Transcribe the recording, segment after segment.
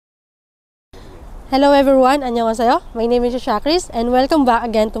Hello everyone, annyeonghaseyo. My name is Eushacris and welcome back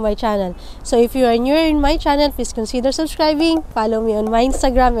again to my channel. So if you are new in my channel, please consider subscribing, follow me on my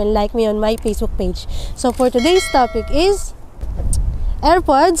Instagram and like me on my Facebook page. So for today's topic is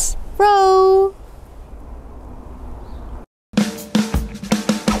AirPods Pro.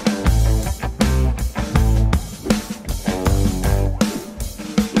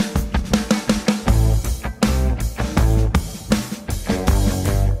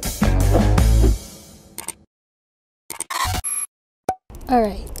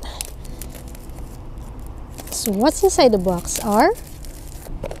 Alright, so what's inside the box are,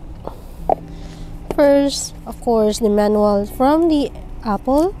 first, of course, the manual from the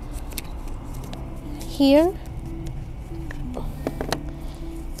Apple. Here,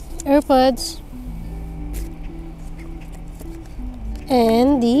 AirPods,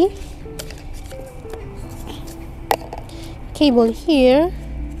 and the cable here,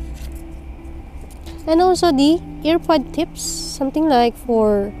 and also the earpod tips, something like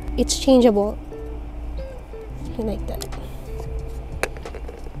for it's changeable, like that.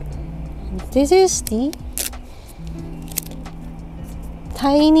 This is the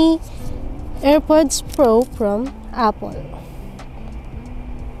tiny AirPods Pro from Apple.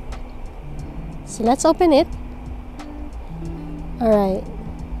 So let's open it. Alright,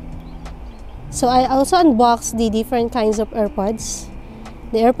 so I also unboxed the different kinds of AirPods,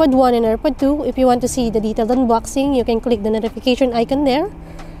 the AirPod 1 and AirPod 2. If you want to see the detailed unboxing, you can click the notification icon there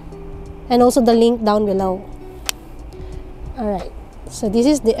and also the link down below. Alright, so this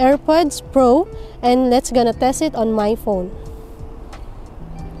is the AirPods Pro and let's gonna test it on my phone.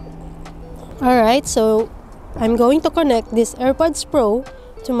 Alright, so I'm going to connect this AirPods Pro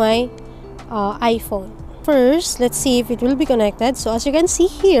to my iPhone. First, let's see if it will be connected. So as you can see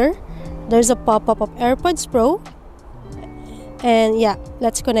here, there's a pop-up of AirPods Pro. And yeah,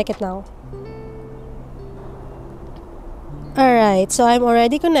 let's connect it now. Alright, so I'm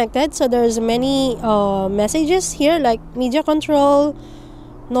already connected. So there's many messages here like media control,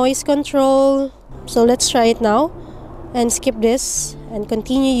 noise control. So let's try it now and skip this and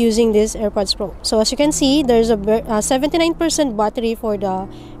continue using this AirPods Pro. So as you can see, there's a 79% battery for the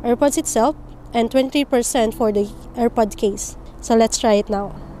AirPods itself and 20% for the AirPod case. So let's try it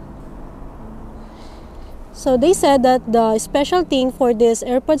now. So they said that the special thing for this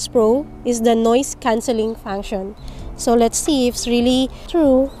AirPods Pro is the noise cancelling function. So let's see if it's really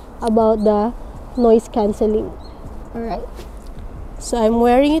true about the noise cancelling. Alright, so I'm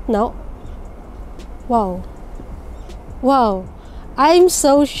wearing it now. Wow, I'm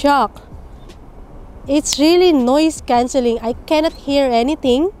so shocked. It's really noise cancelling. I cannot hear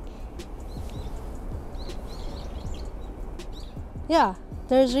anything. Yeah,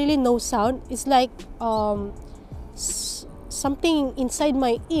 there's really no sound. It's like something inside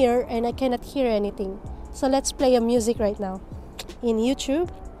my ear and I cannot hear anything. So let's play a music right now in YouTube.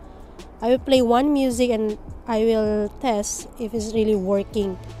 I will play one music and I will test if it's really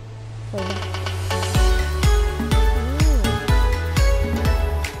working for me.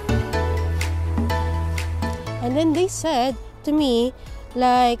 And then they said to me,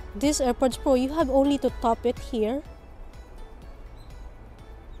 like this AirPods Pro, you have only to tap it here,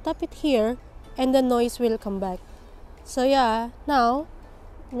 and the noise will come back. So yeah, now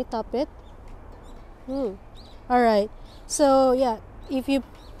let me tap it. Alright, so yeah, if you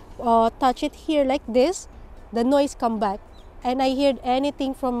touch it here like this, the noise come back and I heard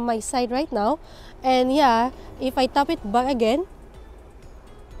anything from my side right now. And yeah, if I tap it back again,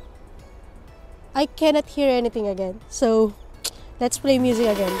 I cannot hear anything again. So let's play music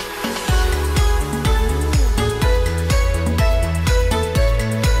again.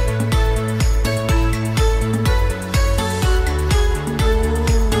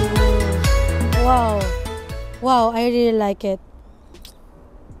 Wow, I really like it.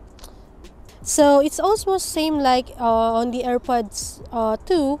 So it's almost same like on the AirPods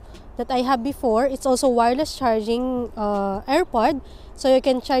 2 that I have before. It's also wireless charging AirPod, so you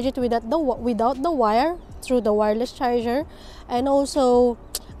can charge it without the wire through the wireless charger. And also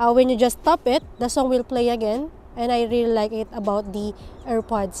when you just tap it, the song will play again. And I really like it about the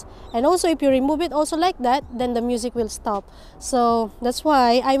AirPods. And also if you remove it also like that, then the music will stop. So that's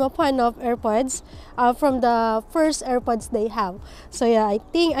why I'm a fan of AirPods from the first AirPods they have. So yeah, I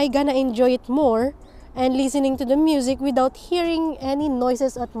think I gonna enjoy it more and listening to the music without hearing any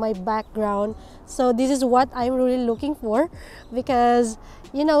noises at my background. So this is what I'm really looking for, because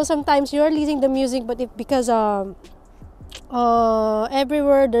you know, sometimes you're listening to the music, but because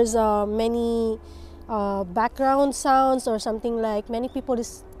everywhere there's many background sounds or something, like many people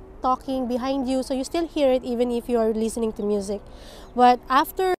is talking behind you, so you still hear it even if you are listening to music. But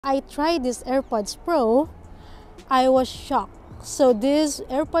after I tried this AirPods Pro, I was shocked. So this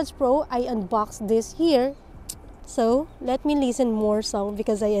AirPods Pro, I unboxed this here. So let me listen more song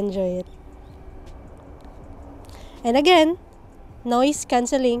because I enjoy it. And again, noise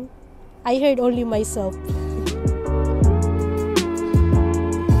cancelling. I heard only myself.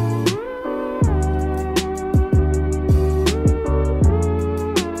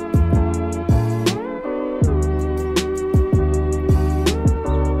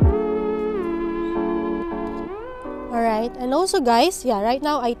 Alright, and also guys, yeah, right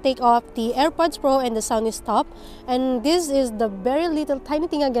now I take off the AirPods Pro and the sound is stopped. And this is the very little tiny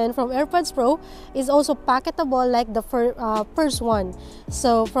thing again from AirPods Pro. Is also packetable like the first one.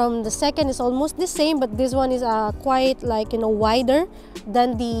 So from the second is almost the same, but this one is quite like, you know, wider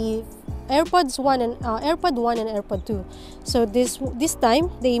than the AirPods 1 and AirPod 1 and AirPod 2. So this time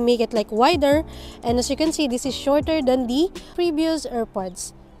they make it like wider, and as you can see, this is shorter than the previous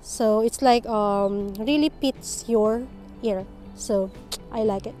AirPods. So it's like really fits your ear. So I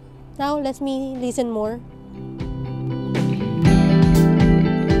like it. Now let me listen more.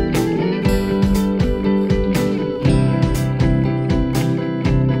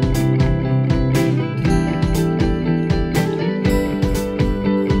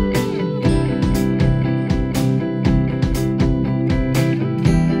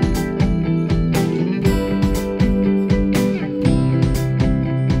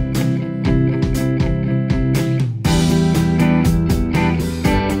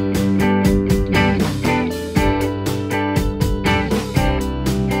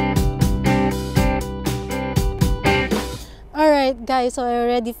 Alright guys, so I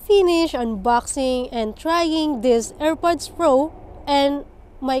already finished unboxing and trying this AirPods Pro, and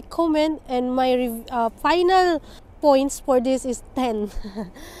my comment and my final points for this is 10.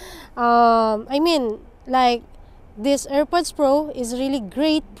 I mean, like, this AirPods Pro is really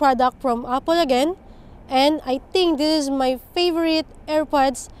great product from Apple again, and I think this is my favorite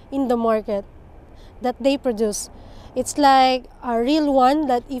AirPods in the market that they produce. It's like a real one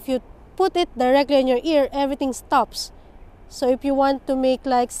that if you put it directly in your ear, everything stops. So if you want to make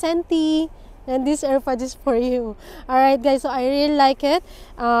like senti, then this AirPods is for you. Alright guys, so I really like it.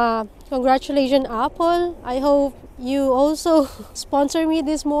 Congratulations Apple. I hope you also sponsor me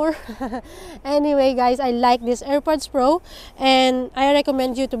this more. Anyway guys, I like this AirPods Pro and I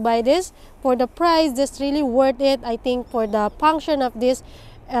recommend you to buy this. For the price, this really worth it, I think, for the function of this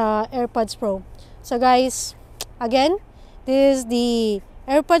AirPods Pro. So guys, again, this is the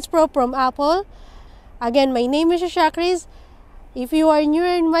AirPods Pro from Apple. Again, my name is Eushacris. If you are new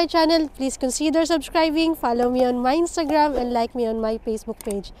in my channel, please consider subscribing, follow me on my Instagram, and like me on my Facebook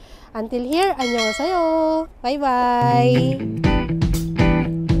page. Until here, annyeonghaseyo! Bye-bye!